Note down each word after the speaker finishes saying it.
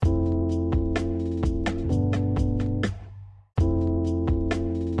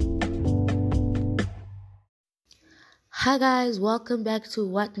Hi guys, welcome back to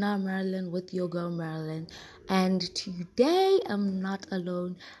What Now Marilyn with your girl Marilyn. And today I'm not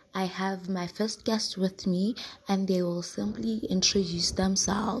alone. I have my first guest with me and they will simply introduce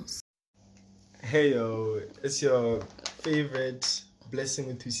themselves. Hey yo, it's your favorite Blessing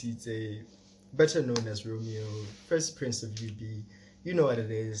Utusite, better known as Romeo, first prince of UB. You know what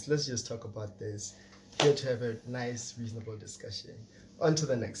it is. Let's just talk about this. Here to have a nice, reasonable discussion. On to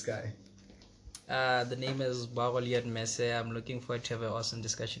the next guy. The name is Bagoliat Messe. I'm looking forward to have an awesome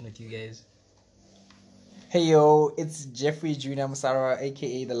discussion with you guys. Hey yo, it's Jeffrey Junior Musara,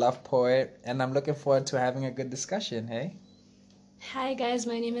 aka the Love Poet, and I'm looking forward to having a good discussion, hey? Hi guys,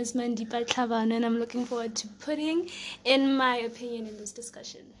 my name is Mandipa Klavan and I'm looking forward to putting in my opinion in this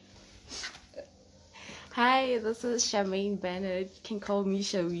discussion. Hi, this is Charmaine Bennett. You can call me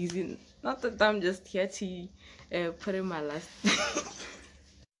Shawizin. Not that I'm just here to put in my last.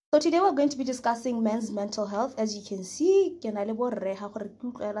 So today we're going to be discussing men's mental health. As you can see, so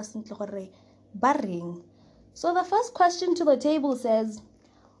the first question to the table says,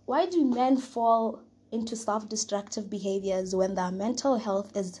 why do men fall into self-destructive behaviors when their mental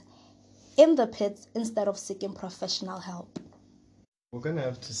health is in the pits instead of seeking professional help? We're going to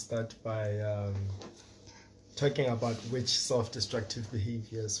have to start by talking about which self-destructive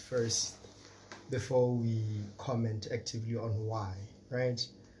behaviors first before we comment actively on why, right?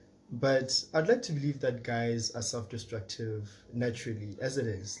 But I'd like to believe that guys are self-destructive naturally, as it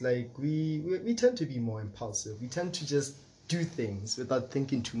is. Like, we tend to be more impulsive. We tend to just do things without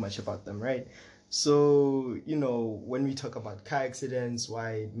thinking too much about them, right? So, when we talk about car accidents,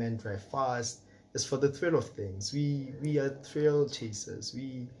 why men drive fast, it's for the thrill of things. We are thrill chasers.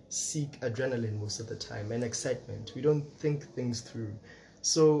 We seek adrenaline most of the time and excitement. We don't think things through.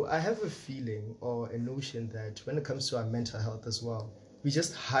 So I have a feeling or a notion that when it comes to our mental health as well, we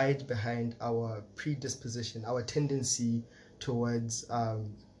just hide behind our predisposition, our tendency towards,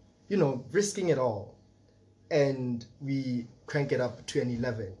 risking it all. And we crank it up to an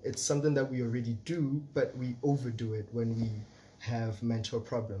 11. It's something that we already do, but we overdo it when we have mental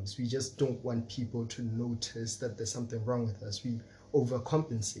problems. We just don't want people to notice that there's something wrong with us. We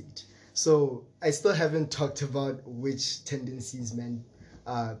overcompensate. So I still haven't talked about which tendencies men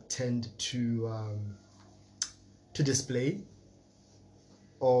tend to display,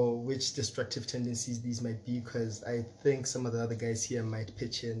 or which destructive tendencies these might be, because I think some of the other guys here might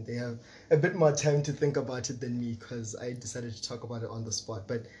pitch in. They have a bit more time to think about it than me because I decided to talk about it on the spot.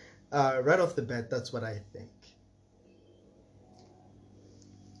 But right off the bat, that's what I think.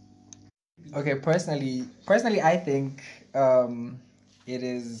 Okay, personally, I think it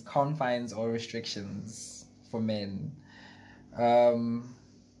is confines or restrictions for men.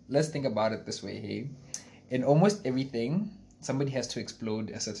 Let's think about it this way, hey? In almost everything, somebody has to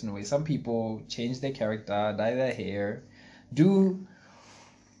explode a certain way. Some people change their character, dye their hair, do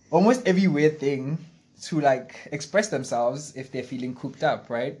almost every weird thing to express themselves if they're feeling cooped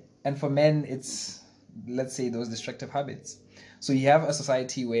up, right? And for men, it's, let's say, those destructive habits. So you have a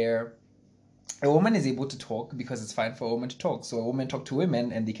society where a woman is able to talk because it's fine for a woman to talk. So a woman talk to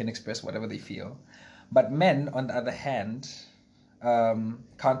women and they can express whatever they feel. But men, on the other hand,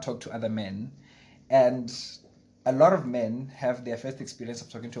 can't talk to other men. And a lot of men have their first experience of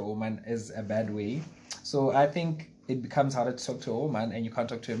talking to a woman as a bad way. So I think it becomes harder to talk to a woman and you can't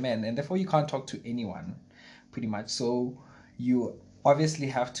talk to a man. And therefore you can't talk to anyone, pretty much. So you obviously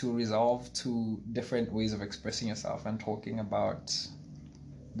have to resolve to different ways of expressing yourself and talking about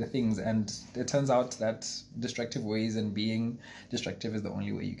the things. And it turns out that destructive ways and being destructive is the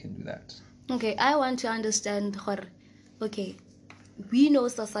only way you can do that. Okay, I want to understand, okay, we know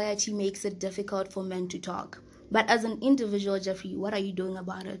society makes it difficult for men to talk. But as an individual, Jeffrey, what are you doing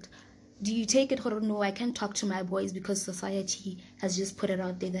about it? Do you take it, no, I can't talk to my boys because society has just put it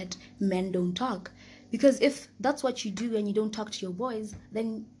out there that men don't talk? Because if that's what you do and you don't talk to your boys,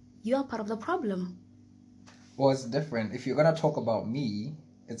 then you are part of the problem. Well, it's different. If you're going to talk about me,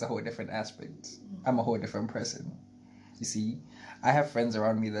 it's a whole different aspect. I'm a whole different person. You see, I have friends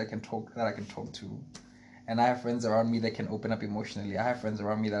around me that I can talk to. And I have friends around me that can open up emotionally. I have friends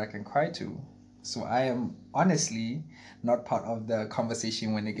around me that I can cry to. So I am honestly not part of the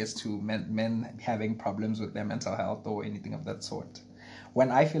conversation when it gets to men having problems with their mental health or anything of that sort. When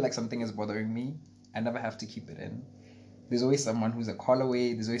I feel like something is bothering me, I never have to keep it in. There's always someone who's a call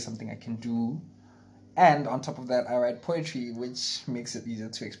away. There's always something I can do. And on top of that, I write poetry, which makes it easier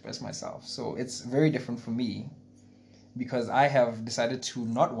to express myself. So it's very different for me because I have decided to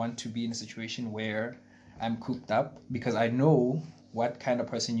not want to be in a situation where I'm cooped up, because I know what kind of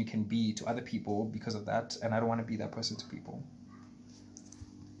person you can be to other people because of that, and I don't want to be that person to people.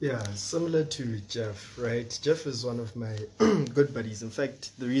 Yeah, similar to Jeff, right? Jeff is one of my good buddies. In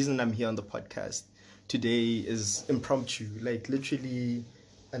fact, the reason I'm here on the podcast today is impromptu. Like literally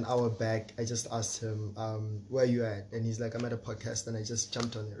an hour back, I just asked him, where are you at? And he's like, I'm at a podcast, and I just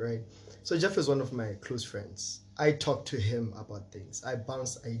jumped on it, right? So Jeff is one of my close friends. I talk to him about things. I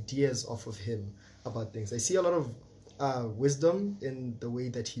bounce ideas off of him about things. I see a lot of wisdom in the way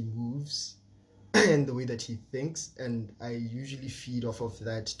that he moves and the way that he thinks, and I usually feed off of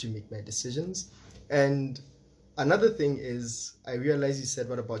that to make my decisions. And another thing is, I realize you said,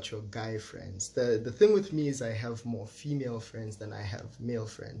 what about your guy friends? The thing with me is I have more female friends than I have male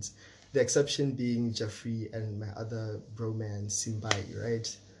friends. The exception being Jeffrey and my other bro man Simbai,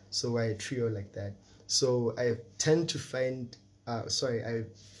 right? So I trio like that. So I tend to find I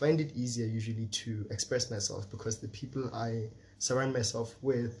find it easier usually to express myself because the people I surround myself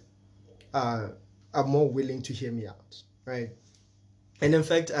with are more willing to hear me out, right? And in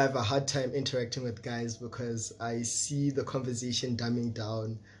fact, I have a hard time interacting with guys because I see the conversation dumbing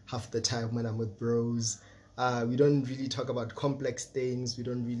down half the time when I'm with bros. We don't really talk about complex things. We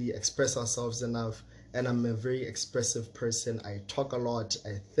don't really express ourselves enough. And I'm a very expressive person. I talk a lot.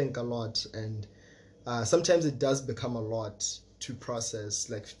 I think a lot. And sometimes it does become a lot to process,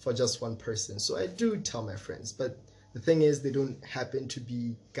 like for just one person. So I do tell my friends. But the thing is, they don't happen to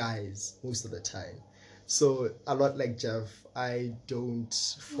be guys most of the time. So a lot like Jeff, I don't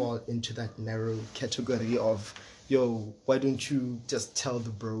fall into that narrow category of, yo, why don't you just tell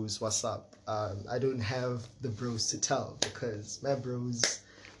the bros what's up? I don't have the bros to tell because my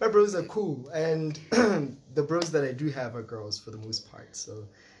bros are cool, and the bros that I do have are girls for the most part. So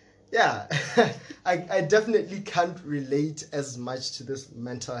yeah, I definitely can't relate as much to this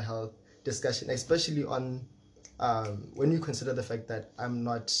mental health discussion, especially on when you consider the fact that I'm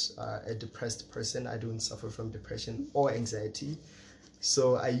not a depressed person. I don't suffer from depression or anxiety.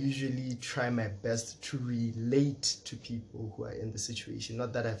 So I usually try my best to relate to people who are in the situation,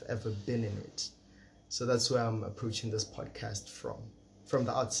 not that I've ever been in it. So that's where I'm approaching this podcast from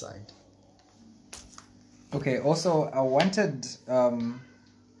the outside. Okay, also, I wanted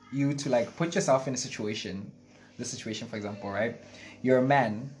you to like put yourself in a situation. The situation, for example, right? You're a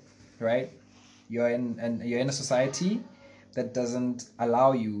man, right? You're in a society that doesn't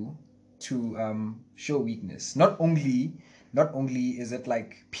allow you to show weakness. Not only is it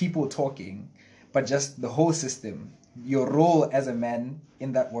like people talking, but just the whole system. Your role as a man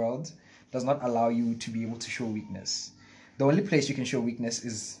in that world does not allow you to be able to show weakness. The only place you can show weakness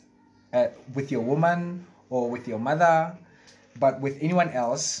is with your woman or with your mother, but with anyone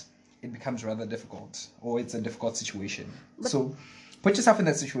else, it becomes rather difficult, or it's a difficult situation. So put yourself in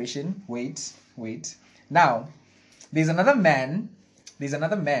that situation. Wait. Now, there's another man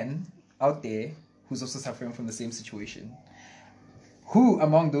out there who's also suffering from the same situation. Who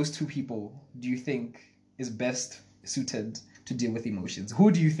among those two people do you think is best suited to deal with emotions?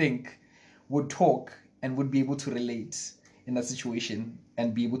 Who do you think would talk and would be able to relate in that situation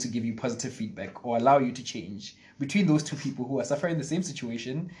and be able to give you positive feedback or allow you to change between those two people who are suffering the same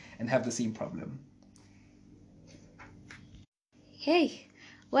situation and have the same problem? Hey,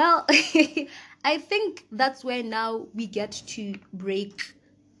 well, I think that's where now we get to break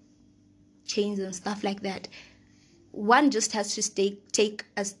chains and stuff like that. One just has to take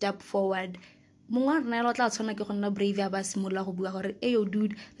a step forward. Brave, hey, yo,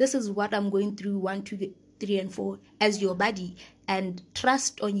 dude, this is what I'm going through 1, 2, 3, and 4 as your buddy, and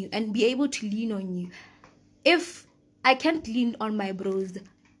trust on you and be able to lean on you. If I can't lean on my bros,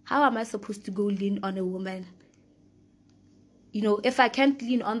 how am I supposed to go lean on a woman? You know, if I can't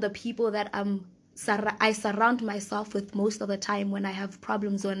lean on the people that I surround myself with most of the time when I have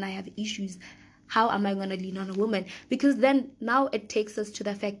problems or when I have issues, how am I going to lean on a woman? Because then now it takes us to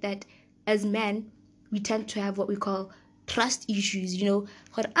the fact that as men, we tend to have what we call trust issues, you know.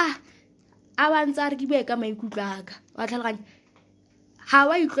 How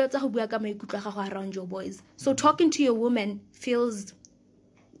are you around your boys? So talking to your woman feels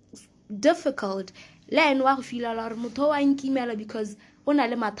difficult. Because you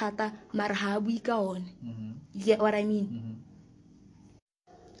get what I mean?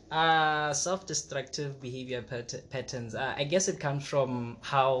 Self-destructive behavior patterns, I guess it comes from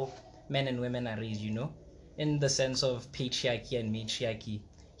how men and women are raised, you know, in the sense of patriarchy and matriarchy.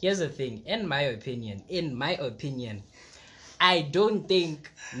 Here's the thing, in my opinion, I don't think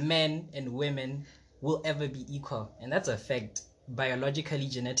men and women will ever be equal, and that's a fact. Biologically,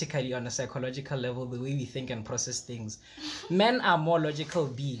 genetically, on a psychological level, the way we think and process things, men are more logical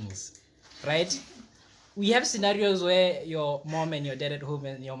beings, right? we have scenarios where your mom and your dad at home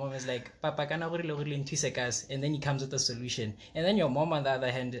and your mom is like, Papa, kana gore le gore le nthuse ka se?" And then he comes with a solution. And then your mom, on the other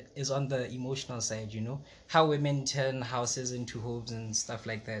hand, is on the emotional side, you know, how women turn houses into homes and stuff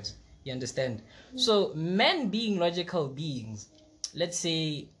like that. You understand? So men being logical beings, let's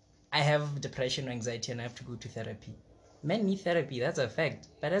say I have depression or anxiety and I have to go to therapy. Men need therapy, that's a fact.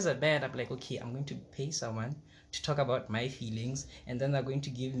 But as a man, I'm like, okay, I'm going to pay someone to talk about my feelings, and then they're going to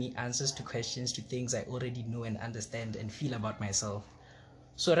give me answers to questions, to things I already know and understand and feel about myself.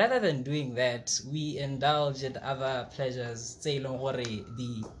 So rather than doing that, we indulge in other pleasures. Say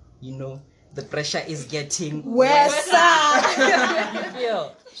the, you know, the pressure is getting worse. You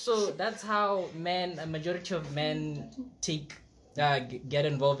feel? So that's how a majority of men get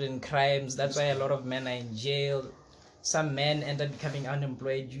involved in crimes. That's why a lot of men are in jail. Some men end up becoming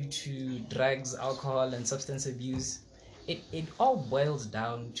unemployed due to drugs, alcohol, and substance abuse. It all boils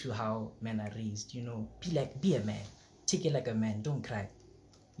down to how men are raised. You know, be a man, take it like a man, don't cry.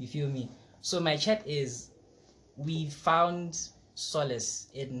 You feel me? So my chat is, we found solace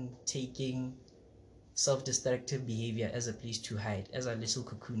in taking self-destructive behavior as a place to hide, as a little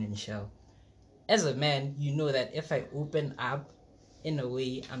cocoon and shell. As a man, you know that if I open up in a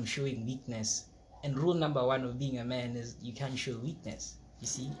way, I'm showing weakness. And rule number one of being a man is you can't show weakness, you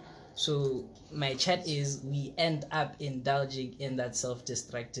see? So my chat is, we end up indulging in that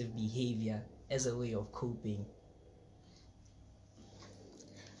self-destructive behavior as a way of coping.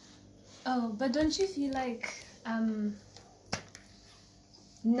 Oh, but don't you feel like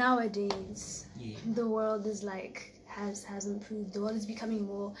nowadays the world is like has improved. The world is becoming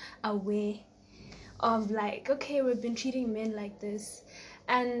more aware of like, okay, we've been treating men like this.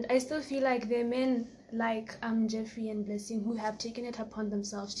 And I still feel like there are men like Jeffrey and Blessing who have taken it upon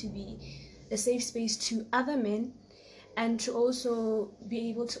themselves to be a safe space to other men and to also be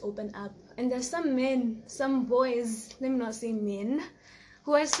able to open up. And there's some men, some boys, let me not say men,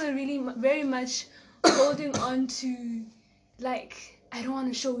 who are still really very much holding on to, like, I don't want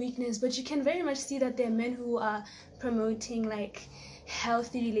to show weakness, but you can very much see that there are men who are promoting like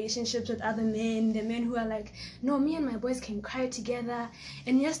healthy relationships with other men. The men who are like, no, me and my boys can cry together,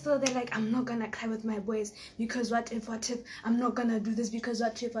 and yet still they're like, I'm not gonna cry with my boys because what if I'm not gonna do this because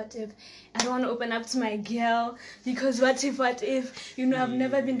what if I don't want to open up to my girl because what if you know, I've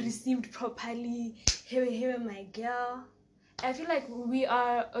never been received properly here my girl. I feel like we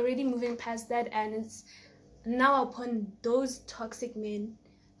are already moving past that, and it's now upon those toxic men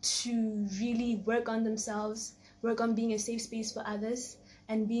to really work on themselves, work on being a safe space for others,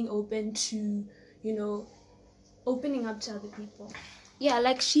 and being open to, you know, opening up to other people. Yeah,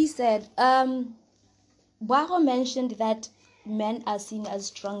 like she said, Bwaho mentioned that men are seen as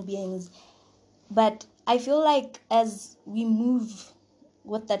strong beings, but I feel like as we move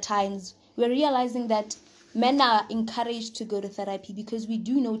with the times, we're realizing that men are encouraged to go to therapy, because we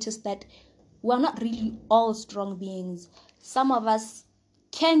do notice that we're not really all strong beings. Some of us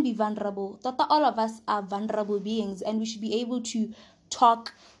can be vulnerable. All of us are vulnerable beings, and we should be able to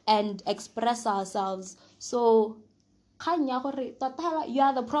talk and express ourselves. So, you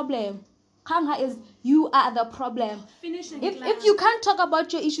are the problem. Kanga is, you are the problem. If you can't talk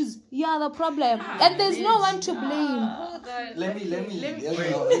about your issues, you are the problem, and there's no one to blame. Let me.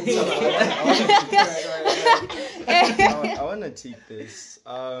 I want to take this.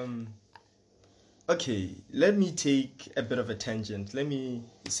 Okay, let me take a bit of a tangent. Let me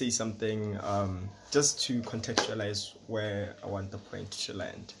say something just to contextualize where I want the point to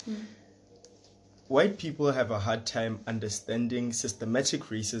land. White people have a hard time understanding systematic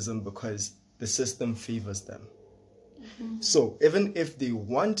racism because the system favors them. So even if they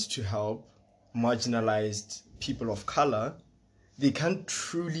want to help marginalized people of color, they can't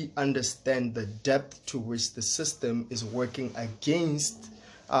truly understand the depth to which the system is working against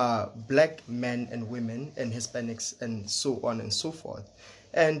black men and women and Hispanics and so on and so forth.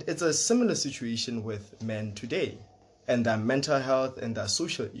 And it's a similar situation with men today and their mental health and their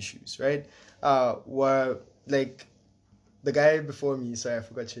social issues, right? Where, like, the guy before me, sorry, I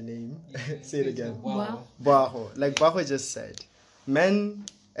forgot your name. Say it again. Wow. Baho. Like Baho just said, men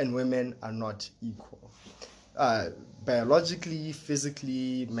and women are not equal. Biologically,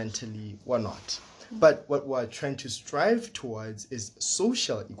 physically, mentally, we're not. But what we're trying to strive towards is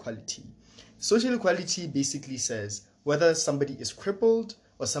social equality. Social equality basically says whether somebody is crippled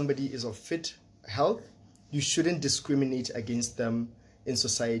or somebody is of fit health, you shouldn't discriminate against them in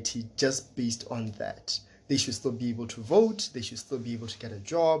society just based on that. They should still be able to vote, they should still be able to get a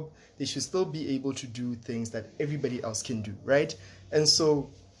job, they should still be able to do things that everybody else can do, right? And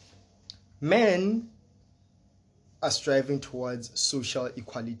so men are striving towards social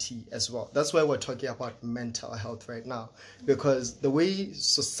equality as well. That's why we're talking about mental health right now, because the way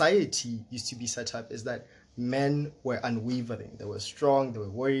society used to be set up is that men were unwavering, they were strong, they were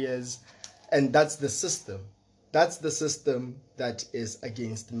warriors, and that's the system. That's the system that is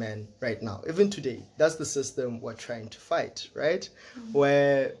against men right now. Even today, that's the system we're trying to fight, right?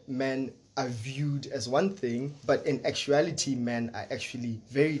 Where men are viewed as one thing, but in actuality, men are actually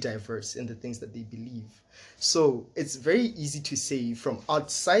very diverse in the things that they believe. So it's very easy to say from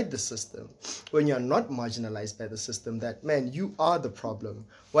outside the system, when you're not marginalized by the system, that, man, you are the problem.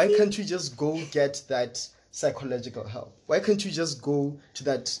 Why can't you just go get that psychological help? Why can't you just go to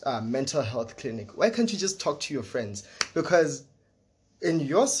that mental health clinic? Why can't you just talk to your friends? Because in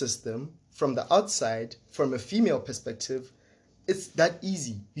your system, from the outside, from a female perspective, it's that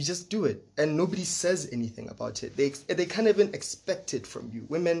easy. You just do it, and nobody says anything about it. They can't even expect it from you.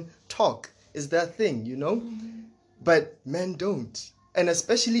 Women talk, is their thing, you know? But men don't. And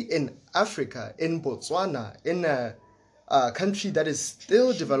especially in Africa, in Botswana, in a country that is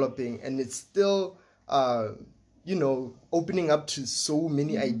still developing, and it's still opening up to so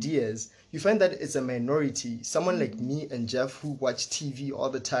many ideas, you find that it's a minority. Someone like me and Jeff, who watch TV all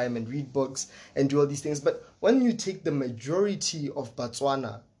the time and read books and do all these things. But when you take the majority of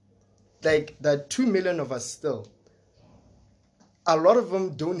Botswana, like the 2 million of us still, a lot of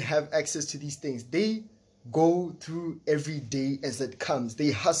them don't have access to these things. They go through every day as it comes.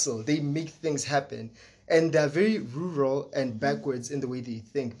 They hustle, they make things happen. And they're very rural and backwards in the way they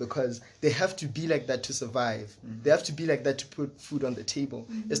think, because they have to be like that to survive. They have to be like that to put food on the table.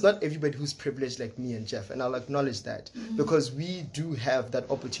 It's not everybody who's privileged like me and Jeff, and I'll acknowledge that, because we do have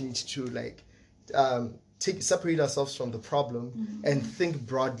that opportunity to separate ourselves from the problem and think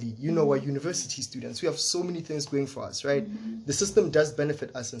broadly. We're university students. We have so many things going for us, right? The system does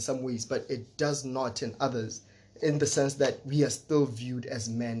benefit us in some ways, but it does not in others, in the sense that we are still viewed as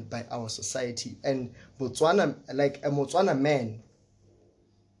men by our society. And Botswana, like a Botswana man,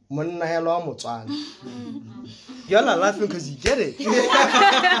 y'all are laughing because you get it. You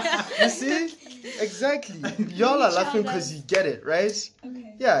see? Exactly. Y'all are laughing because you get it, right?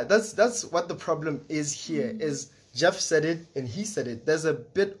 Okay. Yeah, that's what the problem is here. Is Jeff said it and he said it. There's a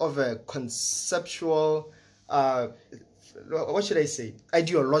bit of a conceptual what should I say,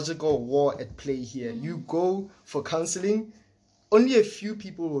 ideological war at play here. You go for counseling, only a few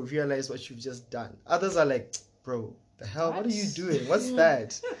people will realize what you've just done. Others are like, bro, the hell, what are you doing? What's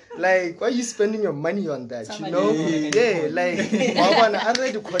that? Like, why are you spending your money on that? Yeah, like,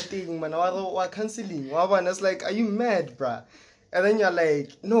 counseling. It's like, are you mad, bruh? And then you're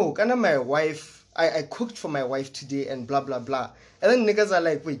like, no, my wife, I cooked for my wife today and blah, blah, blah. And then niggas are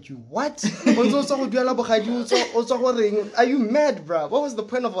like, wait, you what? Are you mad, bruh? What was the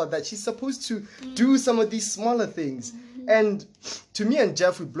point of all that? She's supposed to do some of these smaller things. And to me and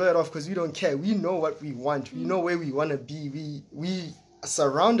Jeff, we blow it off because we don't care. We know what we want. We know where we want to be. We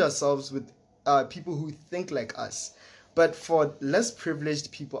surround ourselves with people who think like us. But for less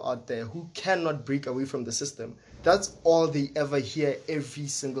privileged people out there who cannot break away from the system, that's all they ever hear every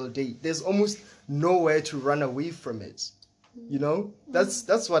single day. There's almost nowhere to run away from it.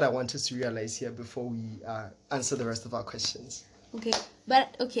 That's what I want us to realize here before we answer the rest of our questions. Okay,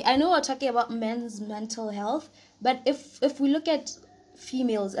 I know we're talking about men's mental health, but if we look at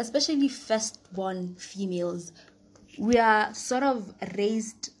females, especially firstborn females, we are sort of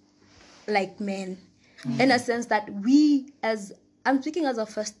raised like men, in a sense that I'm speaking as a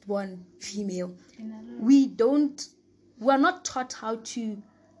firstborn female, we're not taught how to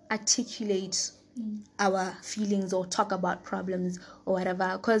articulate our feelings or talk about problems or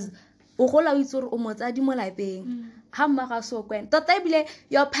whatever, because your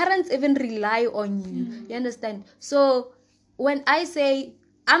parents even rely on you. You understand? So when I say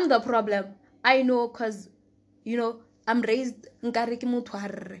I'm the problem, I know because I'm raised.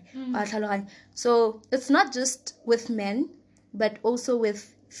 So it's not just with men, but also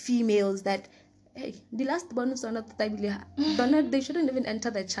with females that, hey, the last bonus are not they shouldn't even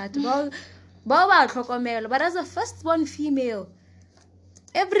enter the chat. But as a firstborn female,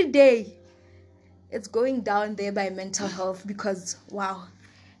 every day it's going down there by mental health, because wow.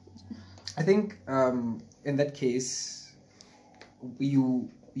 I think in that case, you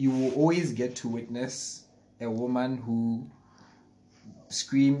will always get to witness a woman who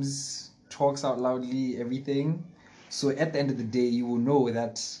screams, talks out loudly, everything. So at the end of the day, you will know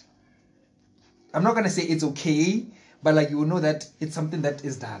that, I'm not going to say it's okay, but like you will know that it's something that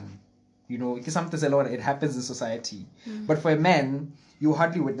is done. It's something a lot. It happens in society. But for a man, you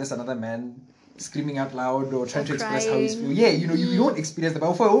hardly witness another man screaming out loud or trying to express how he's crying. feeling. Yeah, you know, you don't experience that.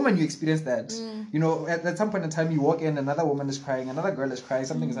 But for a woman, you experience that. You know, at some point in time, you walk in, another woman is crying, another girl is crying,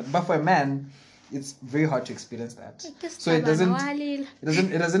 something is happening. But for a man, it's very hard to experience that. So it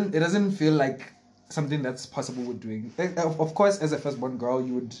doesn't feel like something that's possible with doing. Of course, as a firstborn girl,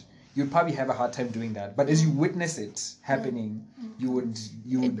 you'd probably have a hard time doing that. But as you witness it happening, you would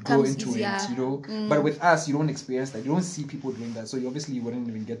go into easier. it, you know. But with us, you don't experience that. You don't see people doing that. So you obviously wouldn't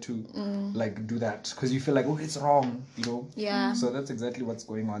even get to like do that because you feel like, oh, it's wrong, you know. Yeah. So that's exactly what's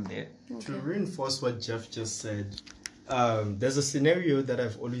going on there. To reinforce what Jeff just said, there's a scenario that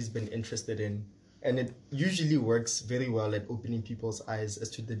I've always been interested in, and it usually works very well at opening people's eyes as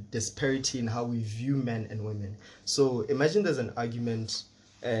to the disparity in how we view men and women. So imagine there's an argument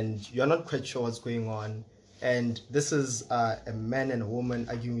and you're not quite sure what's going on, and this is a man and a woman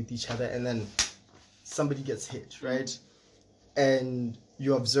arguing with each other, and then somebody gets hit, right? And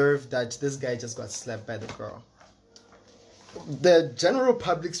you observe that this guy just got slapped by the girl. The general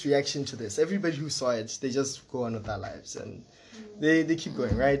public's reaction to this, everybody who saw it, they just go on with their lives and they keep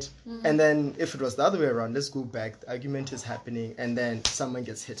going, right? And then if it was the other way around, let's go back, the argument is happening, and then someone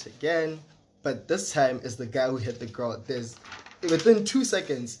gets hit again, but this time is the guy who hit the girl. Within 2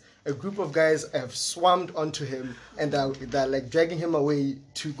 seconds, a group of guys have swarmed onto him, and they're like dragging him away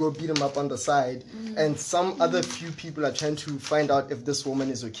to go beat him up on the side, and some other few people are trying to find out if this woman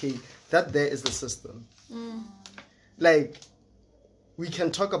is okay. That there is the system. Like, we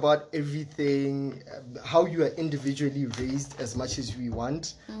can talk about everything, how you are individually raised as much as we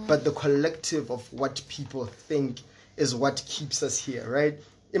want, but the collective of what people think is what keeps us here, right?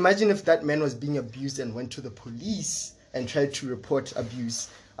 Imagine if that man was being abused and went to the police and tried to report abuse.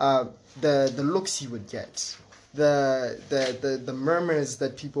 The looks he would get, the murmurs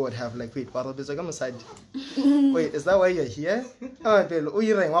that people would have, like, wait, wait, is that why you're here? And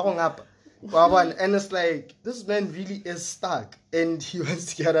it's like, this man really is stuck and he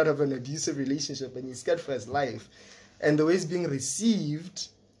wants to get out of an abusive relationship and he's scared for his life. And the way it's being received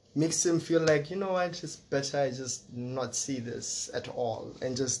makes him feel like, you know what, it's better I just not see this at all.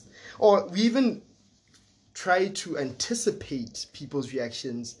 Or we even try to anticipate people's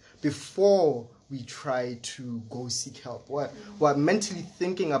reactions before we try to go seek help. We're mentally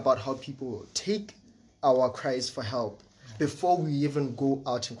thinking about how people take our cries for help before we even go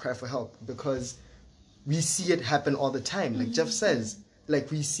out and cry for help, because we see it happen all the time. Like Jeff says,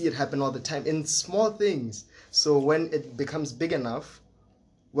 like, we see it happen all the time in small things. So when it becomes big enough,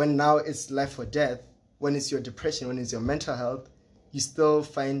 when now it's life or death, when it's your depression, when it's your mental health, you still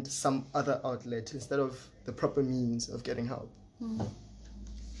find some other outlet instead of the proper means of getting help.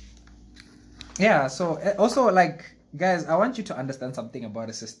 Yeah, so also, like, guys, I want you to understand something about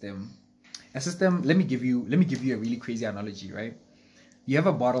a system. Let me give you a really crazy analogy, right? You have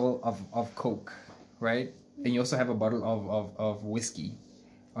a bottle of Coke, right? And you also have a bottle of whiskey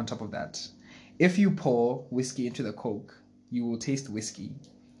on top of that. If you pour whiskey into the Coke, you will taste whiskey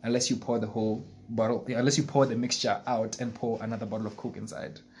unless you pour the whole bottle, unless you pour the mixture out and pour another bottle of Coke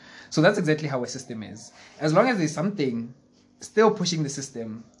inside. So that's exactly how a system is. As long as there's something still pushing the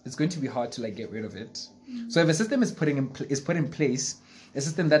system, it's going to be hard to, like, get rid of it. So if a system is put in place, a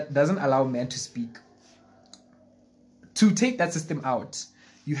system that doesn't allow men to speak, to take that system out,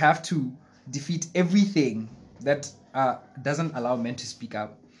 you have to defeat everything that doesn't allow men to speak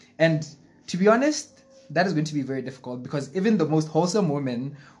up. And to be honest, that is going to be very difficult, because even the most wholesome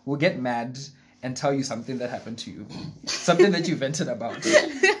women will get mad and tell you something that happened to you, something that you vented about,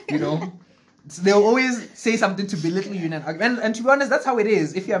 you know. So they'll always say something to belittle you in an argument. And to be honest, that's how it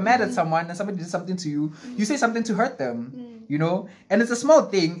is. If you're mad at someone and somebody did something to you, you say something to hurt them, you know. And it's a small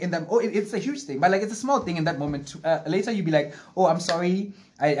thing in them. Oh, it's a huge thing, but, like, it's a small thing in that moment. Later you'll be like, oh, I'm sorry,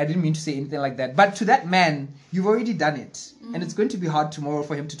 I didn't mean to say anything like that. But to that man, you've already done it, and it's going to be hard tomorrow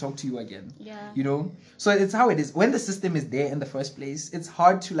for him to talk to you again. You know. So it's how it is. When the system is there in the first place, it's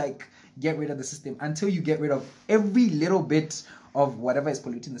hard to, like, get rid of the system until you get rid of every little bit of whatever is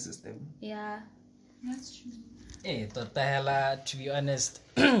polluting the system. Yeah. That's true. Hey, Totahela, to be honest.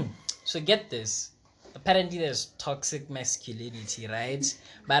 So get this. Apparently there's toxic masculinity, right?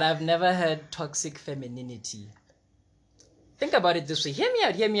 But I've never heard toxic femininity. Think about it this way.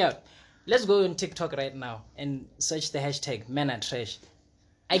 Hear me out. Let's go on TikTok right now and search the hashtag men are trash.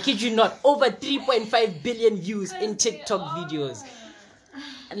 I kid you not, over 3.5 billion views in TikTok videos.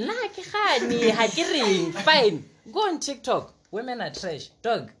 Fine. Go on TikTok. Women are trash.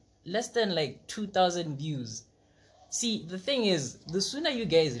 Dog, less than like 2,000 views. See, the thing is, the sooner you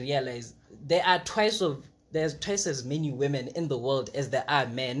guys realize there's twice as many women in the world as there are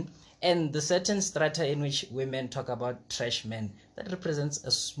men, And the certain strata in which women talk about trash men, that represents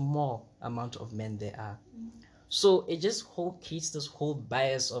a small amount of men there are. So it just creates this whole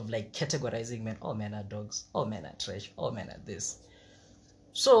bias of like categorizing men. All men are dogs. All men are trash. All men are this.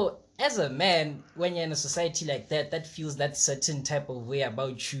 So as a man, when you're in a society like that, that feels that certain type of way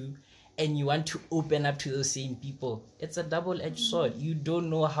about you, and you want to open up to those same people, it's a double-edged sword. You don't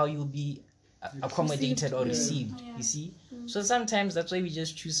know how you'll be accommodated or received. You see? So sometimes that's why we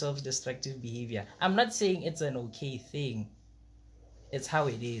just choose self-destructive behavior. I'm not saying it's an okay thing. It's how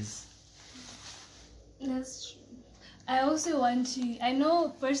it is. That's true. I also want to, I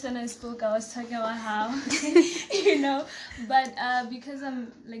know first when I spoke I was talking about how, but because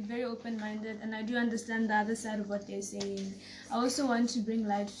I'm like very open-minded and I do understand the other side of what they're saying, I also want to bring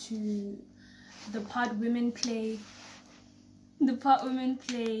light to the part women play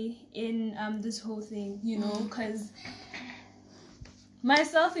in this whole thing, because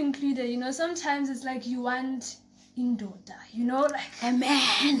myself included, sometimes it's like you want indoda, like A man.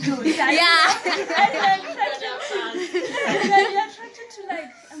 indoda. Yeah. You're attracted to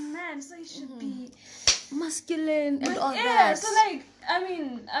like a man, so it should be Masculine and all yeah. that. So like, I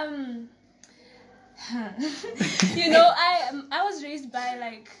mean, I was raised by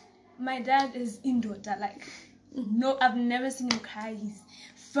like my dad is indoda, like no, I've never seen him cry. He's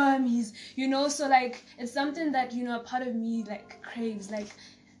firm. He's so like it's something that a part of me like craves. Like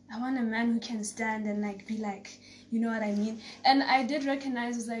I want a man who can stand and like be like, you know what I mean? And I did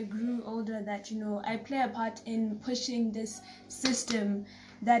recognize as I grew older that, I play a part in pushing this system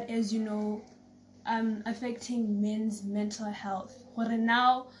that is, affecting men's mental health. Or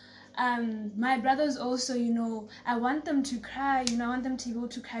now, my brothers also, I want them to cry, I want them to be able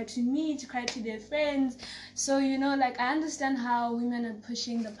to cry to me, to cry to their friends. So, like I understand how women are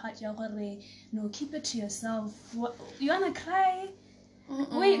pushing the part, keep it to yourself. What, you want to cry?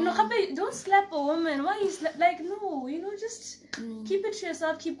 Wait, no, don't slap a woman. Why you slap? Like, no, just keep it to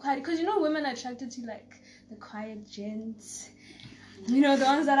yourself, keep quiet. Because, women are attracted to, like, the quiet gents. The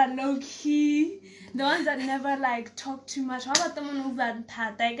ones that are low-key. The ones that never, like, talk too much. How about the one who's that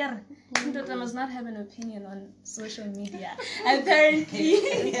tiger? Indota must not have an opinion on social media. Apparently.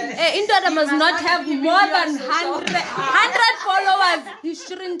 Indota must not have more than 100 followers. You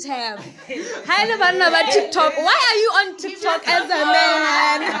shouldn't have. Hi, Levanna, about TikTok. Why are you on TikTok as a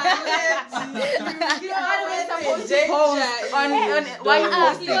man? Why are you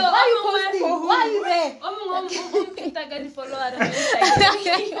posting? Why are you posting? Why are you there?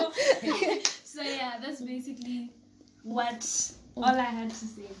 So yeah, that's basically what all I had to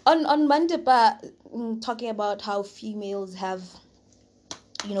say. On Mandipa, talking about how females have,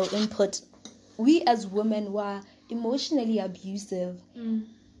 input, we as women were emotionally abusive.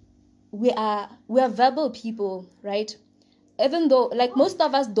 We are verbal people, right? Even though, like, most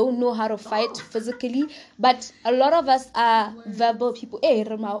of us don't know how to fight physically, but a lot of us are verbal people. You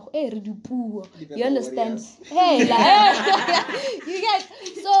understand? You get,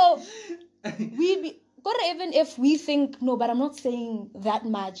 so even if we think, no, but I'm not saying that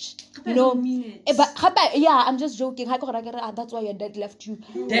much, but yeah, I'm just joking. That's why your dad left you.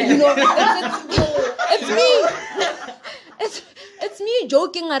 It's me. It's me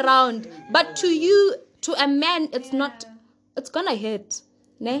joking around, but to you, to a man, it's not. It's gonna hit.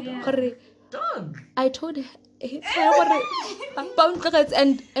 Dog. I told her. And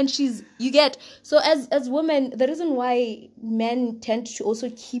she's, you get, so as women, the reason why men tend to also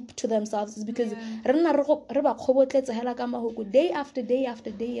keep to themselves is because day after day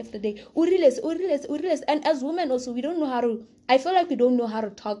after day after day, and as women also, we don't know how to, I feel like we don't know how to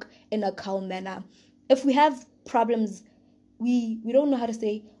talk in a calm manner. If we have problems, we don't know how to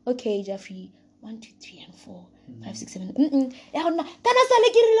say, okay, Jeffrey, 1, 2, 3 and 4 5 6 7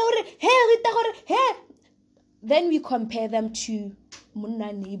 Then we compare them to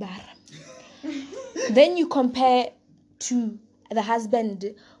Munna neighbor. Then you compare to the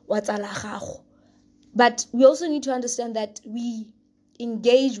husband, what's alagago. But we also need to understand that we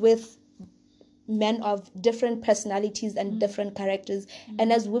engage with men of different personalities and different characters.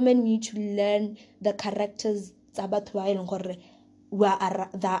 And as women, we need to learn the characters that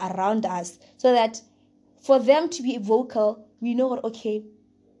are around us, so that for them to be vocal, we know, okay,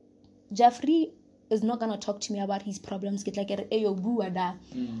 Jeffrey is not going to talk to me about his problems. I'm going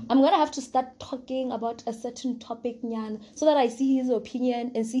to have to start talking about a certain topic, so that I see his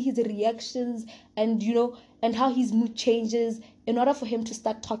opinion and see his reactions and, and how his mood changes in order for him to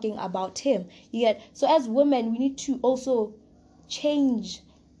start talking about him. So as women, we need to also change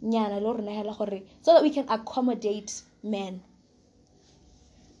so that we can accommodate men.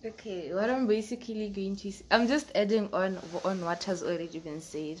 Okay, what I'm basically going to say, I'm just adding on what has already been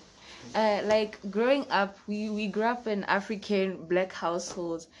said. Like growing up, we grew up in African black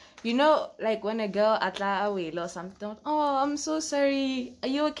households. You know, like when a girl atla away or something, oh, I'm so sorry, are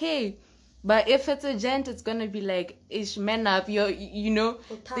you okay? But if it's a gent, it's gonna be like, ish, man up, you know,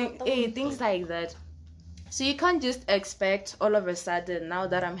 things like that. So you can't just expect all of a sudden, now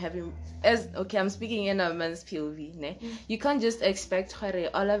that I'm having, I'm speaking in a man's POV, ne? You can't just expect her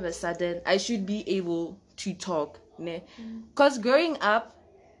all of a sudden I should be able to talk, ne? Because growing up,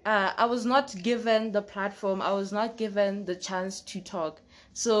 I was not given the platform, I was not given the chance to talk.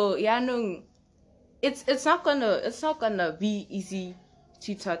 So yeah, no, it's not gonna be easy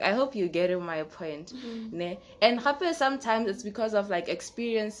to talk. I hope you get my point. Ne? And happen sometimes it's because of like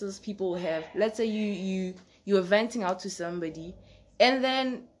experiences people have. Let's say you are venting out to somebody, and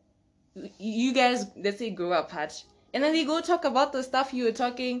then you guys, let's say, grow apart, and then they go talk about the stuff you were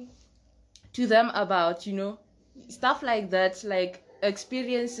talking to them about, you know, stuff like that, like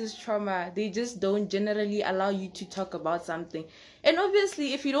experiences, trauma. They just don't generally allow you to talk about something. And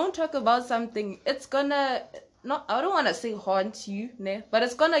obviously if you don't talk about something, it's gonna, not, I don't want to say haunt you, ne? But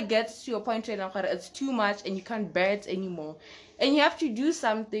it's gonna get to a point where it's too much and you can't bear it anymore, and you have to do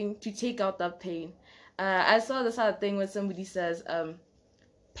something to take out that pain. I saw this other thing where somebody says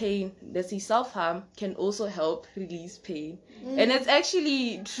pain, let's say self-harm, can also help release pain. And it's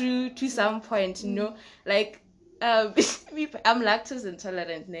actually true to some point, you know, like I'm lactose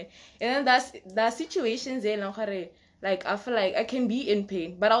intolerant, ne? And then that's situations there, like I feel like I can be in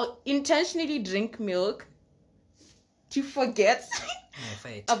pain, but I'll intentionally drink milk to forget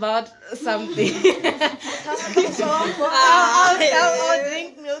about something. I'll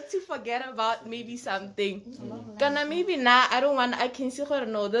drink milk to forget about maybe something. Gonna maybe now I don't want, I can see her,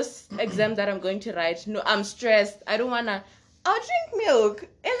 no, this exam that I'm going to write, no, I'm stressed, I don't wanna, I'll drink milk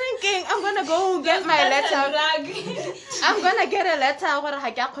and then I'm gonna go get my letter. I'm gonna get a letter.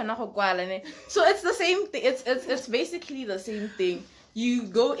 So it's the same thing. It's basically the same thing. You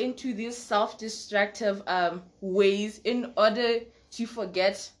go into these self-destructive ways in order to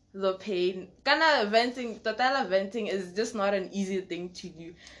forget the pain. Total venting is just not an easy thing to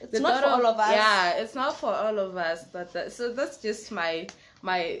do. It's not for all of us. Yeah, it's not for all of us. But so that's just my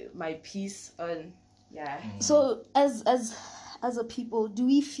piece on. Yeah. So as a people, do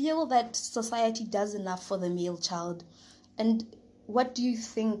we feel that society does enough for the male child? And what do you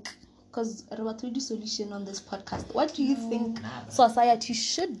think? Because we do solution on this podcast. What do you think society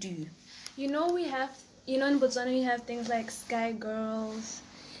should do? You know, in Botswana we have things like Sky Girls.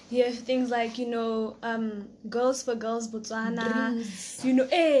 You have things like, Girls for Girls Botswana. Dreams.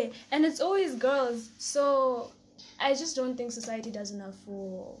 And it's always girls. So I just don't think society does enough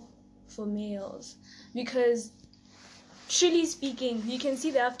for males, because truly speaking, you can see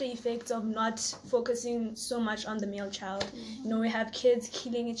the after effects of not focusing so much on the male child. We have kids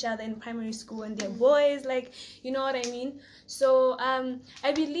killing each other in primary school and they're boys, like, you know what I mean? So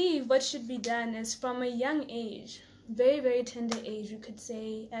I believe what should be done is from a young age, very, very tender age, you could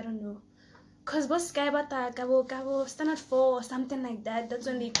say, I don't know, because standard 4 or something like that, that's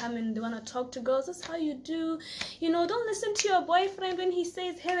when they come and they want to talk to girls. That's how you do. Don't listen to your boyfriend when he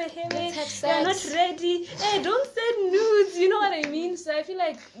says, hey, you're not ready. Hey, don't send nudes. You know what I mean? So I feel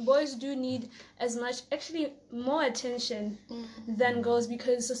like boys do need as much, actually more attention than girls,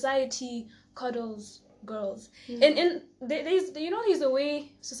 because society coddles girls. And there's a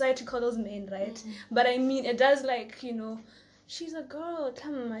way society coddles men, right? But I mean, it does, like, she's a girl,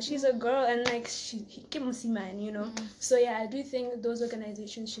 she's a girl, and like he man, So yeah, I do think those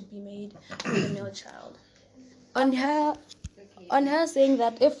organizations should be made for the male child. On her saying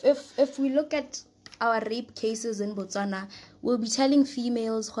that if we look at our rape cases in Botswana, we'll be telling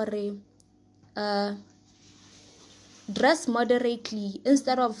females dress moderately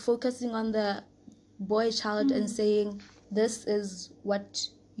instead of focusing on the boy child and saying this is what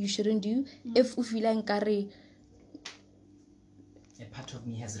you shouldn't do. If you feel like a part of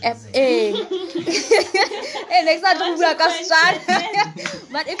me has risen.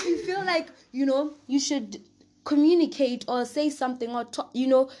 But if you feel like, you should communicate or say something or talk,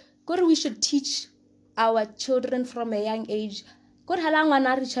 we should teach our children from a young age.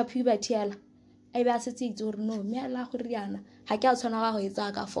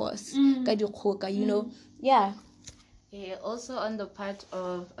 Yeah. Yeah, also on the part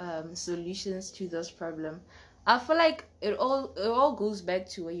of solutions to this problem, I feel like it all goes back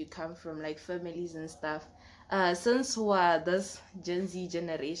to where you come from, like families and stuff. Since we're this Gen Z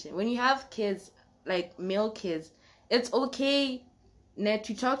generation, when you have kids, like male kids, it's okay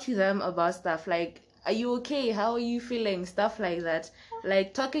to talk to them about stuff like, are you okay? How are you feeling? Stuff like that.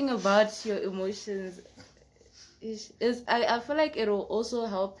 Like talking about your emotions. I feel like it will also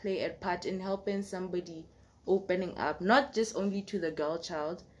help play a part in helping somebody opening up, not just only to the girl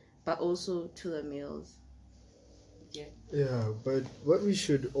child, but also to the males. Yeah, but what we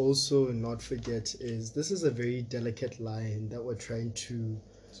should also not forget is this is a very delicate line that we're trying to,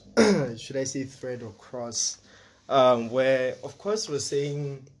 should I say, thread or cross, where, of course, we're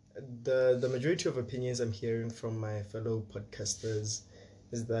saying the majority of opinions I'm hearing from my fellow podcasters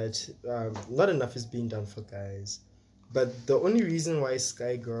is that not enough is being done for guys. But the only reason why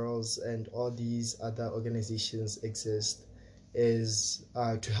Sky Girls and all these other organizations exist is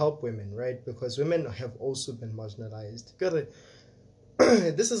to help women, right? Because women have also been marginalized.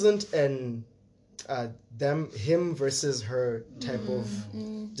 This isn't an him versus her type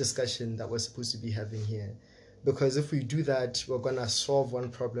of discussion that we're supposed to be having here. Because if we do that, we're gonna solve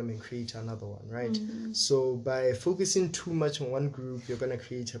one problem and create another one, right? So by focusing too much on one group, you're gonna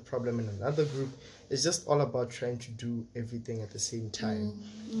create a problem in another group. It's just all about trying to do everything at the same time.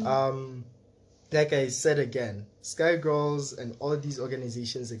 Like I said again, Sky Girls and all these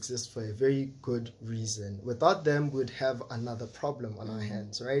organizations exist for a very good reason. Without them, we'd have another problem on our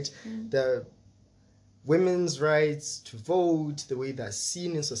hands, right? The women's rights to vote, the way they're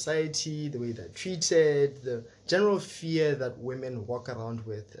seen in society, the way they're treated, the general fear that women walk around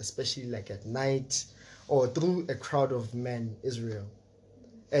with, especially like at night or through a crowd of men, is real.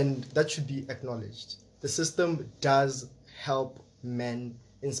 And that should be acknowledged. The system does help men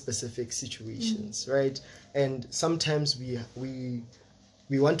in specific situations, right? And sometimes we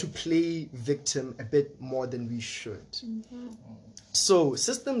want to play victim a bit more than we should. So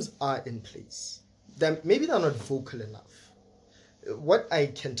systems are in place. Maybe they're not vocal enough. What I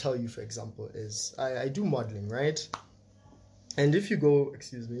can tell you, for example, is I do modeling, right? And if you go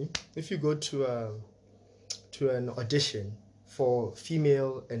to an audition for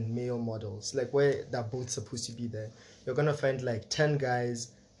female and male models, like where they're both supposed to be there, you're gonna find like 10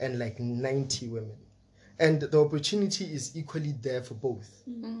 guys and like 90 women. And the opportunity is equally there for both,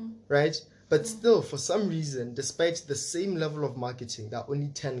 right? But still, for some reason, despite the same level of marketing, there are only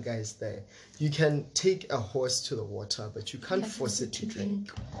 10 guys there. You can take a horse to the water, but you can't force it to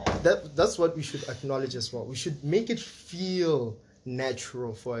drink. That's what we should acknowledge as well. We should make it feel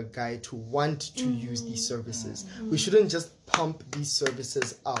natural for a guy to want to use these services. We shouldn't just pump these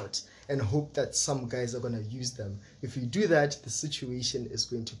services out and hope that some guys are going to use them. If we do that, the situation is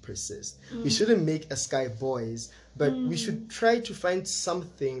going to persist. We shouldn't make a Sky Boys, but we should try to find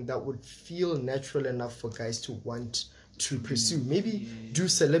something that would feel natural enough for guys to want to pursue. Maybe do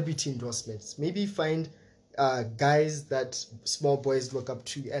celebrity endorsements. Maybe find guys that small boys look up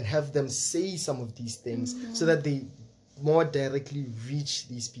to and have them say some of these things so that they more directly reach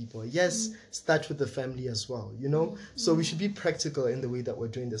these people. Yes, start with the family as well, you know? So we should be practical in the way that we're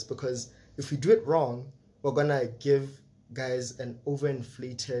doing this, because if we do it wrong, we're gonna give guys an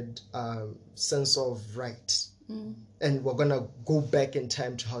overinflated sense of right. And we're gonna go back in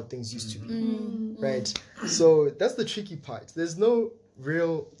time to how things used to be, right? So that's the tricky part. There's no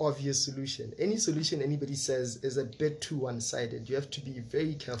real obvious solution. Any solution anybody says is a bit too one-sided. You have to be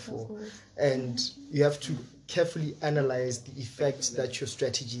very careful, and you have to carefully analyze the effect that your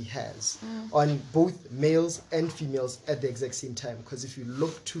strategy has on both males and females at the exact same time. Because if you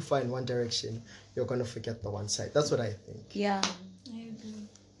look too far in one direction, you're going to forget the one side. That's what I think. Yeah.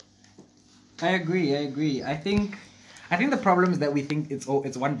 I agree. I think the problem is that we think it's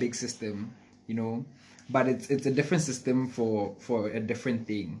one big system, you know, but it's a different system for a different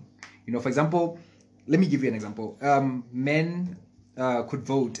thing. You know, for example, let me give you an example. Men could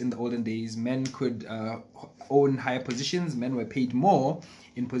vote in the olden days. Men could own higher positions. Men were paid more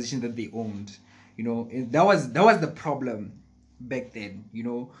in positions that they owned. You know, that was the problem back then. You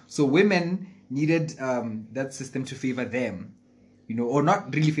know, so women needed that system to favor them. You know, or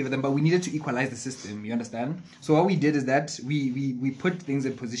not really favor them, but we needed to equalize the system. You understand? So what we did is that we put things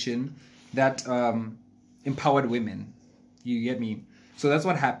in position that empowered women. You get me? So that's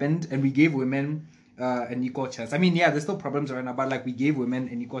what happened, and we gave women an equal chance. I mean, yeah, there's still problems right now, but like we gave women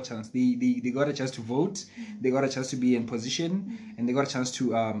an equal chance. They got a chance to vote, they got a chance to be in position, and they got a chance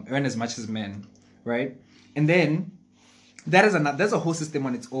to earn as much as men, right? And then that's a whole system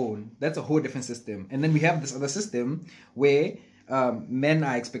on its own. That's a whole different system. And then we have this other system where men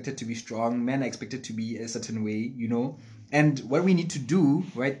are expected to be strong, men are expected to be a certain way, you know. And what we need to do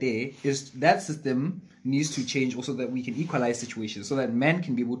right there is that system needs to change also, that we can equalize situations so that men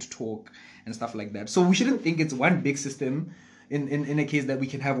can be able to talk and stuff like that. So we shouldn't think it's one big system in a case that we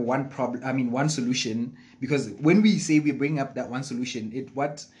can have one solution, because when we say we bring up that one solution, it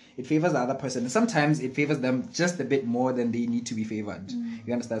favors the other person. And sometimes it favors them just a bit more than they need to be favored.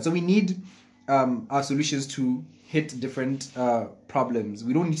 You understand? So we need our solutions to hit different problems.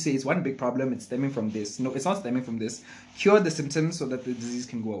 We don't need to say it's one big problem, it's stemming from this. No, it's not stemming from this. Cure the symptoms so that the disease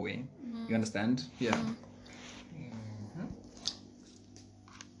can go away. You understand? Yeah.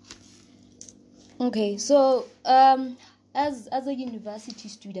 Okay, so as a university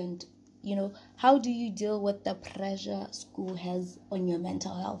student, you know, how do you deal with the pressure school has on your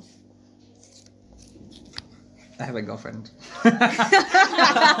mental health? I have a girlfriend. No,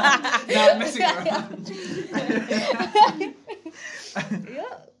 I'm messing around.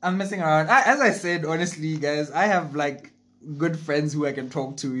 I'm messing around. As I said, honestly, guys, I have like good friends who I can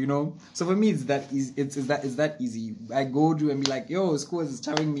talk to, you know. So for me, it's that easy. It's that easy. I go to and be like, "Yo, school is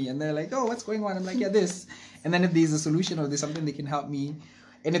telling me," and they're like, "Oh, what's going on?" I'm like, "Yeah, this." And then if there's a solution or there's something they can help me,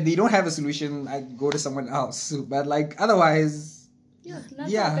 and if they don't have a solution, I go to someone else. But like otherwise. Yeah.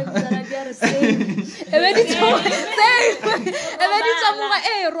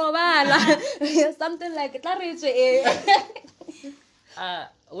 Something like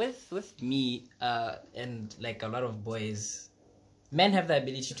with me and like a lot of boys, men have the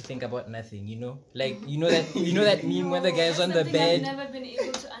ability to think about nothing, you know, like you know that meme when the guy is on the bed. I've never been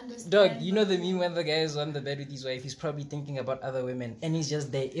able to understand. Dog, you know the meme when the guy is on the bed with his wife, he's probably thinking about other women, and he's just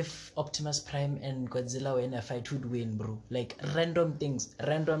there. If Optimus Prime and Godzilla were in a fight, who'd win, bro? Like random things,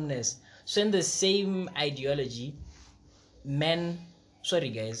 randomness. So in the same ideology, sorry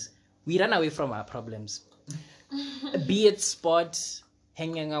guys, we run away from our problems. Be it sport,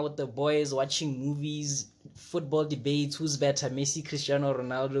 hanging out with the boys, watching movies, football debates, who's better, Messi, Cristiano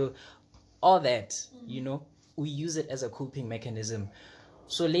Ronaldo, all that, you know, we use it as a coping mechanism.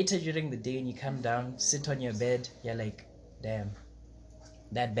 So later during the day when you come down, sit on your bed, you're like, damn,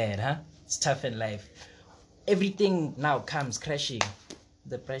 that bad, huh? It's tough in life. Everything now comes crashing.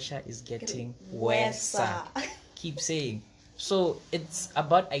 The pressure is getting worse. Keep saying. So it's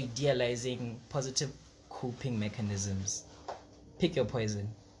about idealizing positive coping mechanisms. Pick your poison.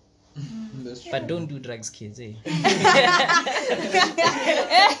 But don't do drugs, kids, eh?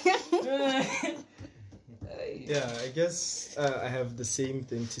 Yeah, I guess I have the same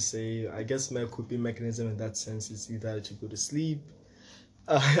thing to say. I guess my coping mechanism in that sense is either to go to sleep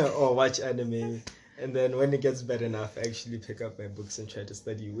or watch anime. And then when it gets bad enough, I actually pick up my books and try to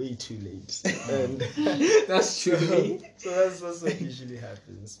study way too late. And that's true. So that's what usually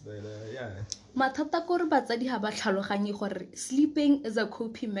happens. But yeah. Mathata kore batsadi ha ba tlhaloganye gore sleeping is a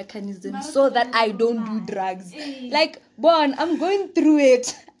coping mechanism so that I don't do drugs. Like, Bon, I'm going through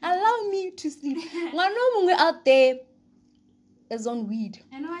it. Allow me to sleep. Ngwana mongwe out there is on weed.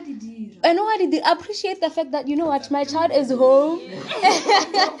 I know what he did. Appreciate the fact that, you know what, my child is home. Appreciate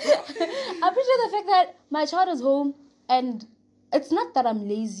the fact that my child is home, and it's not that I'm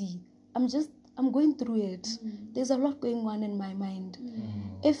lazy. I'm going through it. There's a lot going on in my mind.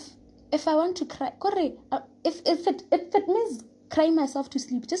 If I want to cry, if it means crying myself to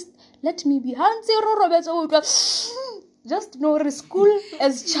sleep, just let me be. Just know school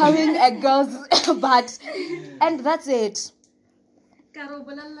is chowing a girl's butt, and that's it. Samuel,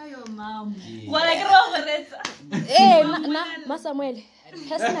 personally,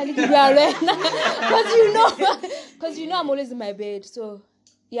 because you know I'm always in my bed, so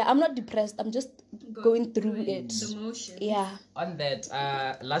yeah, I'm not depressed. I'm just going through it. Yeah. On that,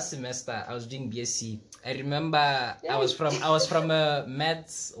 last semester I was doing BSc. I remember I was from a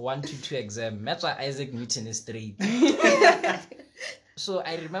maths 1 to 2 exam. Maths where Isaac Newton is straight. So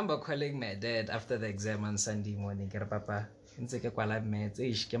I remember calling my dad after the exam on Sunday morning. Papa,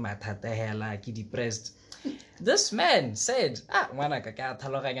 depressed. This man said, I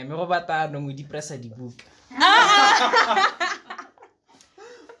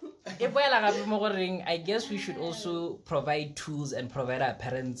guess we should also provide tools and provide our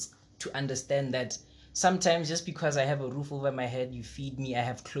parents to understand that sometimes just because I have a roof over my head, you feed me, I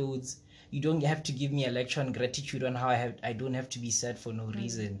have clothes, you don't have to give me a lecture on gratitude on how I don't have to be sad for no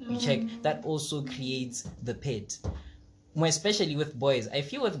reason. You check, that also creates the pit. More especially with boys. I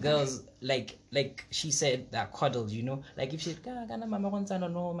feel with girls, like she said, they're coddled, you know. Like if she's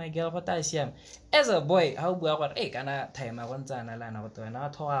no, my girl, what I see. As a boy, how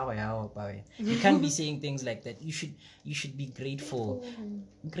you can't be saying things like that. You should be grateful.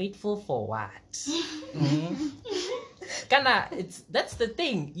 Grateful for what? That's the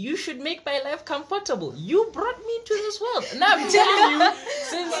thing. You should make my life comfortable. You brought me into this world. Now I'm telling you,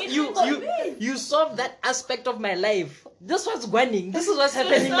 since you solved that aspect of my life, this was going. This is what's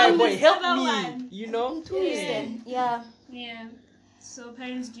happening, my boy. Help me. You know? Yeah. Yeah. So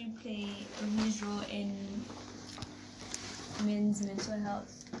parents do play a huge role in men's mental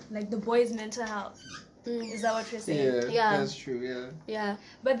health, like the boys' mental health. Is that what you're saying? Yeah. That's true. Yeah. Yeah.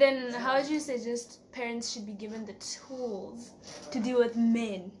 But then, how would you suggest parents should be given the tools to deal with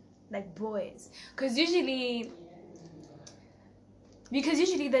men, like boys? Because usually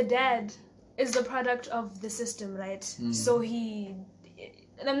the dad is the product of the system, right? So the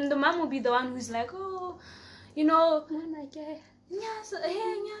mom will be the one who's like, oh, you know,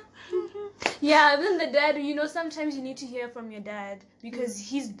 yeah. Then the dad, you know, sometimes you need to hear from your dad because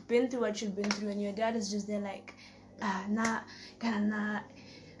he's been through what you've been through, and your dad is just there like,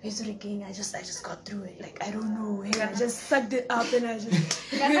 it's rigging. I just got through it. Like, I don't know. Hey, I just sucked it up and I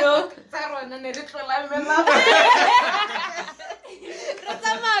just, you know.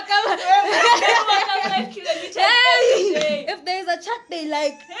 If there's a chat, they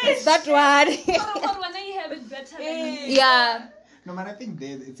like, it's that one. Yeah. No, man, I think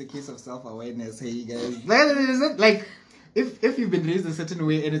it's a case of self-awareness. Hey, you guys. Like, if you've been raised a certain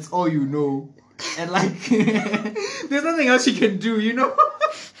way and it's all you know, and like, there's nothing else you can do, you know?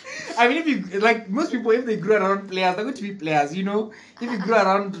 I mean, if you, like, most people, if they grew around players, they're going to be players, you know? If you grew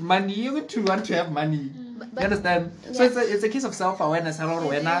around money, you're going to want to have money. You understand? So it's a case of self-awareness.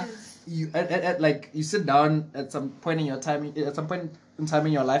 Like, you sit down at some point in time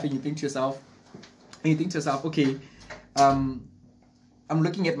in your life and you think to yourself, okay, I'm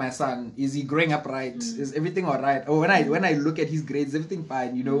looking at my son. Is he growing up right? Is everything all right? Or when I look at his grades, is everything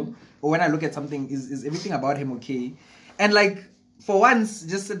fine, you know? Or when I look at something, is everything about him okay? And like, for once,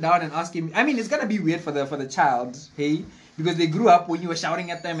 just sit down and ask him. I mean, it's gonna be weird for the child, hey, because they grew up when you were shouting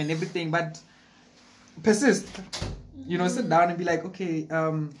at them and everything. But persist, you know, sit down and be like, okay,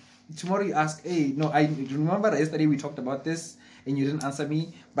 tomorrow you ask, hey, no, I remember that yesterday we talked about this and you didn't answer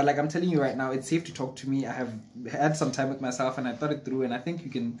me, but like I'm telling you right now, it's safe to talk to me. I have had some time with myself and I thought it through, and I think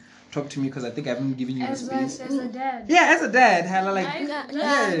you can talk to me because I think I haven't given you the space. As a dad. Yeah, as a dad, hella like.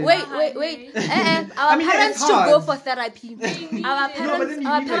 Yeah. Wait. Our I mean, parents it's should hard. go for therapy. Our but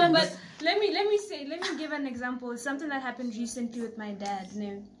parents. Let me give an example. Something that happened recently with my dad.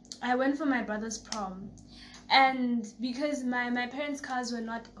 I went for my brother's prom, and because my parents' cars were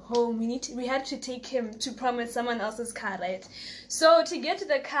not home, we had to take him to prom with someone else's car, right? So to get to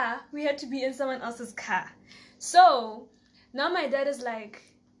the car, we had to be in someone else's car. So now my dad is like,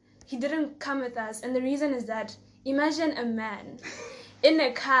 he didn't come with us, and the reason is that imagine a man in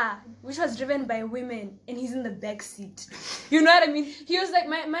a car which was driven by women and he's in the back seat. You know what I mean? He was like,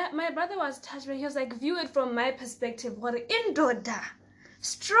 my brother was touched, but he was like, view it from my perspective. What indoda,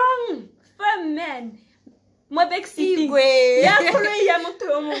 strong, firm man, my back seat. Yeah, you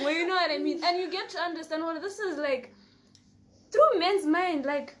know what I mean? And you get to understand what this is like through men's mind.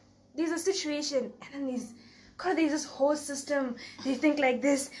 Like, there's a situation, and then there's this whole system. They think like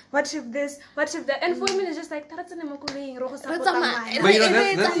this. What if this? What if that? And for women, it's just like. But you know,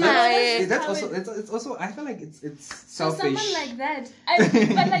 that's also. It's also. I feel like it's so selfish. someone like that.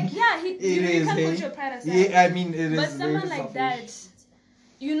 But like, yeah, you can't put your pride aside. Yeah, I mean, it is. But someone very like selfish. that,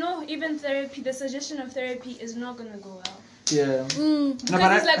 you know, even therapy, the suggestion of therapy is not gonna go well. Yeah. Because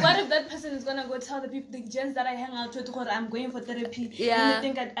it's like, what if that person is gonna go tell the people, the gents that I hang out with, I'm going for therapy. Yeah. And they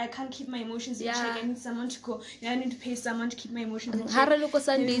think I can't keep my emotions in check. I need someone to go. I need to pay someone to keep my emotions in check.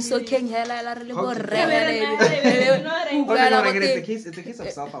 Sunday, so king hela la re le go You know what I mean? Okay, it's a case of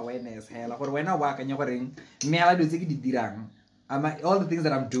self-awareness. Hela gore wena wa akanya gore me ala do tse ke di dirang. All the things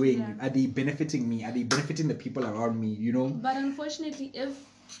that I'm doing, are they benefiting me? Are they benefiting the people around me? You know. But unfortunately, if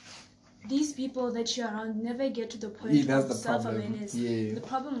these people that you're around never get to the point of self-awareness, the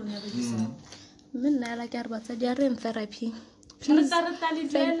problem will never be solved. They are in therapy.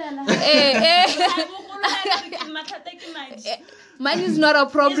 Money is not a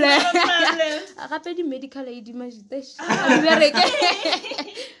problem. Medical aid.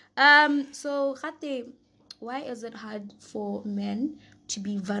 So, why is it hard for men to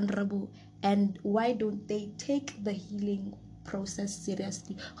be vulnerable, and why don't they take the healing process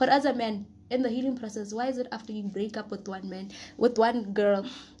seriously? Or as a man in the healing process, why is it after you break up with one girl,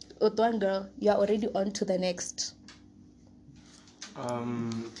 you're already on to the next?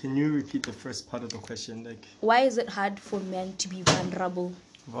 Can you repeat the first part of the question? Like, why is it hard for men to be vulnerable?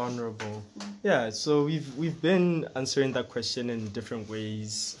 Yeah, so we've been answering that question in different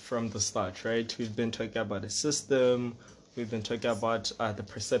ways from the start, right? We've been talking about the system, we've been talking about the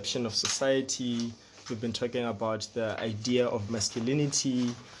perception of society, we've been talking about the idea of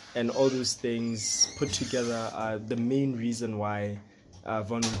masculinity, and all those things put together are the main reason why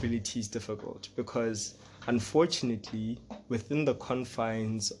vulnerability is difficult, because unfortunately within the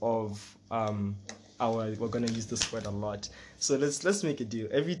confines of we're going to use this word a lot, so let's make a deal.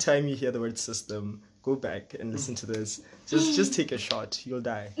 Every time you hear the word system, go back and listen to this. Just take a shot, you'll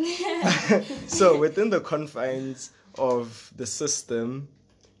die. So within the confines of the system,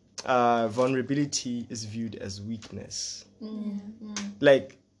 vulnerability is viewed as weakness.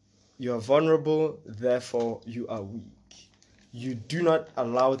 Like, you are vulnerable, therefore you are weak. You do not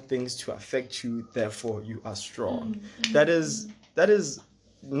allow things to affect you, therefore you are strong. That is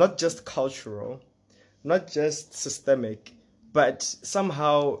not just cultural, not just systemic, but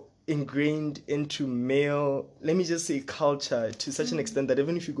somehow ingrained into male, let me just say, culture, to such an extent that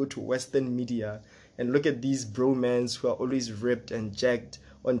even if you go to Western media and look at these bromans who are always ripped and jacked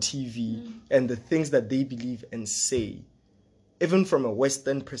on TV and the things that they believe and say, even from a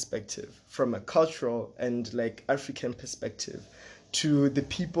Western perspective, from a cultural and like African perspective, to the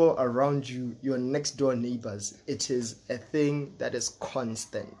people around you, your next door neighbors, it is a thing that is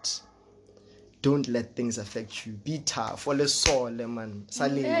constant. Don't let things affect you. Be tough. Man.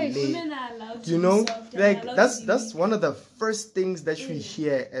 You know, like that's one of the first things that you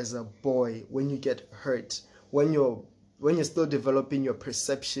hear as a boy when you get hurt, when you're still developing your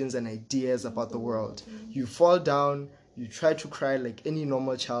perceptions and ideas about the world. You fall down, you try to cry like any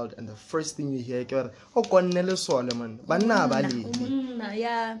normal child, and the first thing you hear is, "Oh,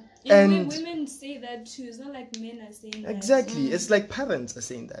 Yeah. And women say that too. It's not like men are saying that. exactly, it's like parents are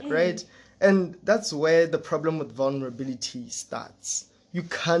saying that, right? And that's where the problem with vulnerability starts. You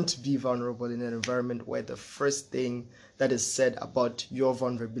can't be vulnerable in an environment where the first thing that is said about your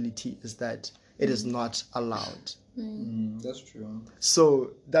vulnerability is that it is not allowed. That's true.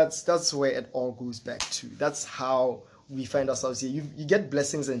 So that's where it all goes back to. That's how we find ourselves here. You get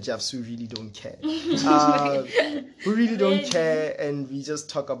blessings and Jeffs who really don't care. Who really don't care, and we just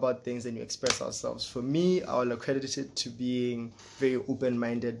talk about things and we express ourselves. For me, I will accredit it to being very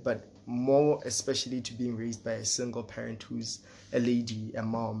open-minded, but more especially to being raised by a single parent who's a lady, a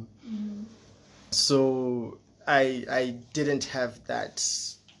mom. So I didn't have that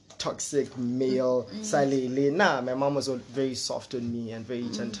toxic male salele. My mom was very soft on me and very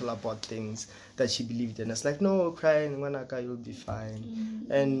gentle about things that she believed in. It's like, no, cry, you'll be fine.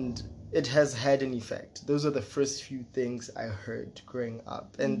 And it has had an effect. Those are the first few things I heard growing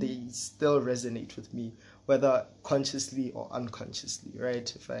up, and they still resonate with me, whether consciously or unconsciously,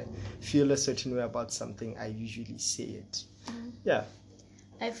 right? If I feel a certain way about something, I usually say it. Yeah.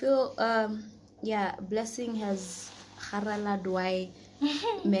 I feel, blessing has haralad why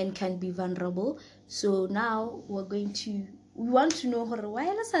men can be vulnerable. So now we want to know why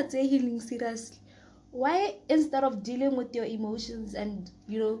let's say healing seriously. Why, instead of dealing with your emotions and,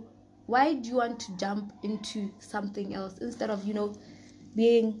 why do you want to jump into something else instead of,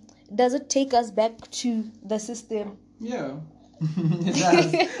 does it take us back to the system? Yeah. It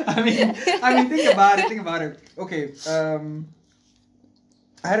does. I mean, think about it. Okay,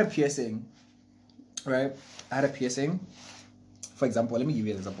 I had a piercing, right? For example, let me give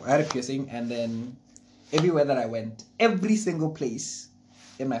you an example. I had a piercing, and then everywhere that I went, every single place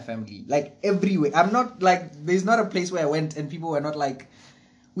in my family, like everywhere, I'm not like, there's not a place where I went and people were not like,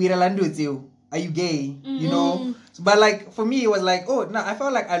 are you gay? But like, for me, it was like, oh, no, I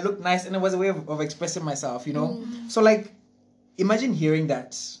felt like I looked nice, and it was a way of expressing myself, So like, imagine hearing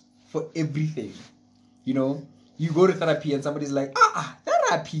that for everything, You go to therapy and somebody's like,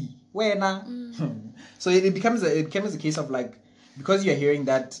 therapy, where na? So it becomes a case of like, because you're hearing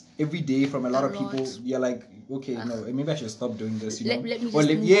that every day from a lot of people, you're like, okay, no, maybe I should stop doing this, Let me just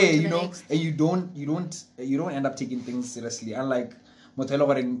and you don't end up taking things seriously. Unlike Motelo,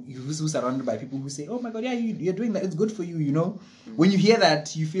 who's surrounded by people who say, oh my God, yeah, you're doing that, it's good for you, When you hear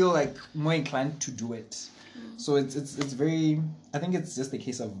that, you feel like more inclined to do it. So it's very, I think it's just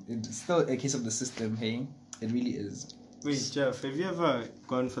it's still a case of the system, hey? It really is. Wait, Jeff, have you ever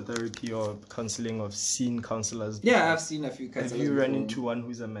gone for therapy or counseling or seen counselors before? Yeah, I've seen a few counselors. Have you run into one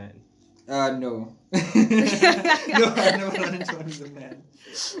who's a man? No. No, I've never run into one who's a man.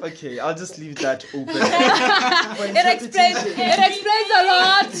 Okay, I'll just leave that open. It explains a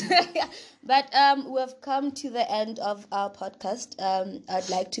lot. But we've come to the end of our podcast. I'd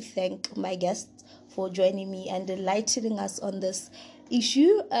like to thank my guests for joining me and enlightening us on this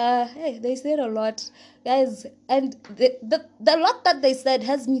issue. Hey, they said a lot, guys, and the lot that they said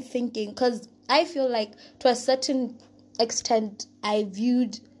has me thinking, because I feel like to a certain extent I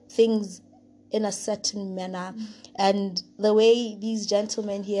viewed things in a certain manner, and the way these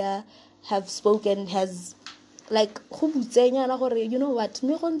gentlemen here have spoken has like, you know what,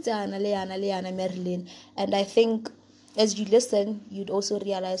 Marilyn. And I think as you listen, you'd also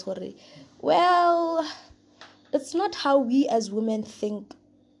realize, well, it's not how we as women think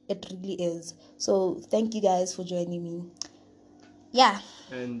it really is. So thank you guys for joining me. Yeah.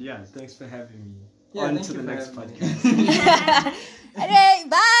 And yeah, thanks for having me. On thank to you the for next having me. podcast. Okay,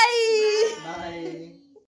 bye. Bye.